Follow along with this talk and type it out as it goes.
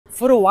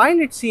For a while,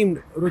 it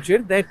seemed,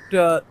 Ruchir,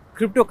 that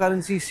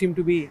cryptocurrencies seem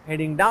to be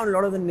heading down. A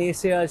lot of the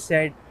naysayers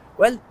said,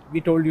 well, we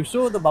told you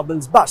so, the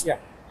bubble's bust. Yeah.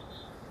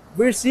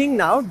 We're seeing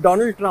now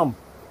Donald Trump,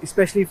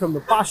 especially from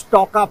the past,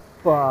 talk up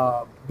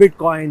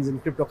bitcoins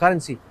and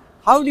cryptocurrency.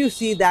 How do you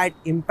see that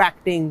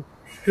impacting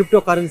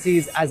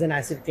cryptocurrencies as an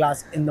asset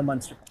class in the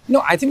months to come?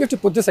 No, I think we have to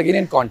put this again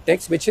in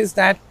context, which is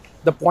that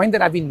the point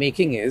that I've been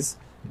making is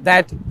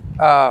that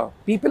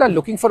people are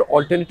looking for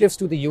alternatives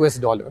to the US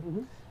dollar.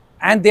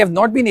 And they have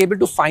not been able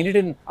to find it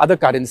in other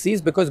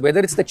currencies because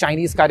whether it's the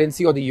Chinese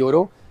currency or the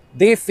euro,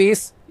 they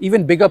face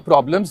even bigger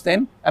problems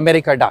than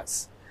America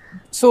does.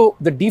 So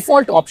the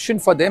default option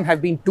for them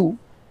have been two.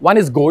 One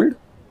is gold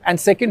and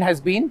second has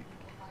been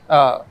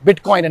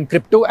Bitcoin and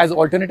crypto as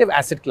alternative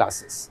asset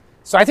classes.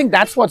 So I think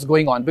that's what's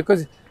going on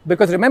because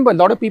remember, a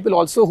lot of people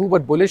also who were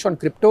bullish on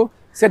crypto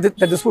said that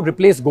this would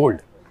replace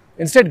gold.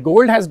 Instead,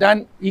 gold has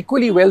done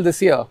equally well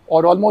this year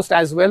or almost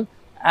as well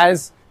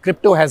as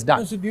crypto has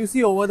done. So do you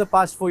see over the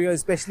past 4 years,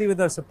 especially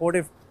with a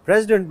supportive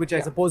president, which I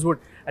suppose would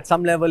at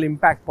some level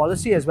impact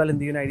policy as well in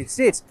the United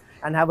States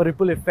and have a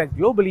ripple effect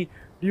globally,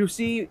 do you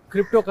see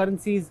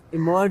cryptocurrencies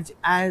emerge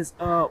as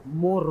a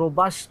more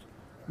robust,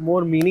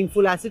 more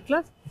meaningful asset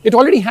class? It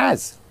already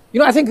has.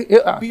 You know, I think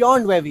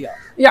beyond where we are.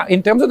 Yeah,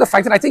 in terms of the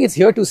fact that I think it's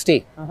here to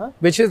stay,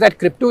 which is that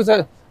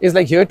crypto is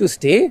like here to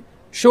stay.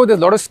 Sure, there's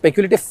a lot of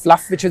speculative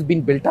fluff which has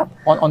been built up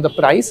on the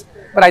price,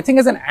 but I think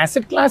as an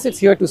asset class, it's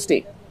here to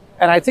stay.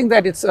 And I think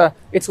that it's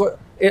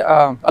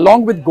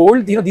along with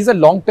gold, you know, these are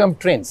long-term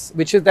trends,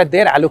 which is that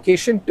their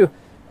allocation to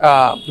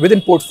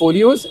within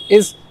portfolios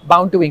is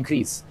bound to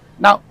increase.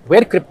 Now,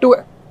 where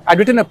crypto, I'd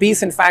written a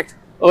piece, in fact,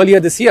 earlier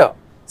this year,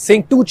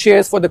 saying two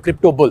cheers for the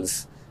crypto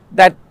bulls.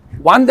 That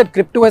one, that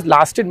crypto has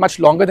lasted much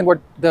longer than what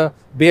the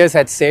bears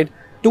had said.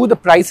 Two, the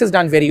price has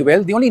done very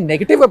well. The only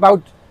negative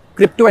about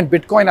crypto and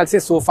Bitcoin, I'll say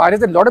so far, is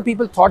that a lot of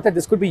people thought that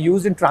this could be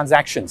used in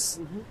transactions.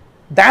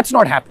 That's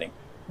not happening.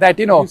 That,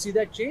 you know, do you see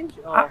that change?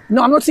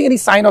 No, I'm not seeing any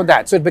sign of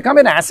that. So it become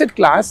an asset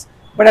class,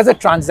 but as a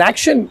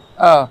transaction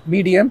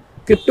medium,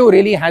 crypto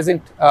really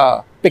hasn't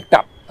picked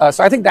up.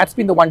 So I think that's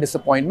been the one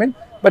disappointment,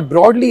 but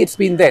broadly it's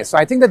been there. So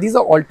I think that these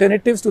are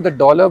alternatives to the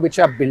dollar which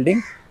are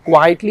building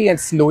quietly and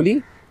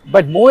slowly,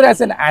 but more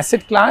as an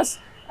asset class.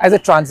 As a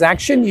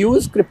transaction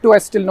use, crypto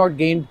has still not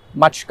gained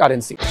much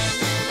currency.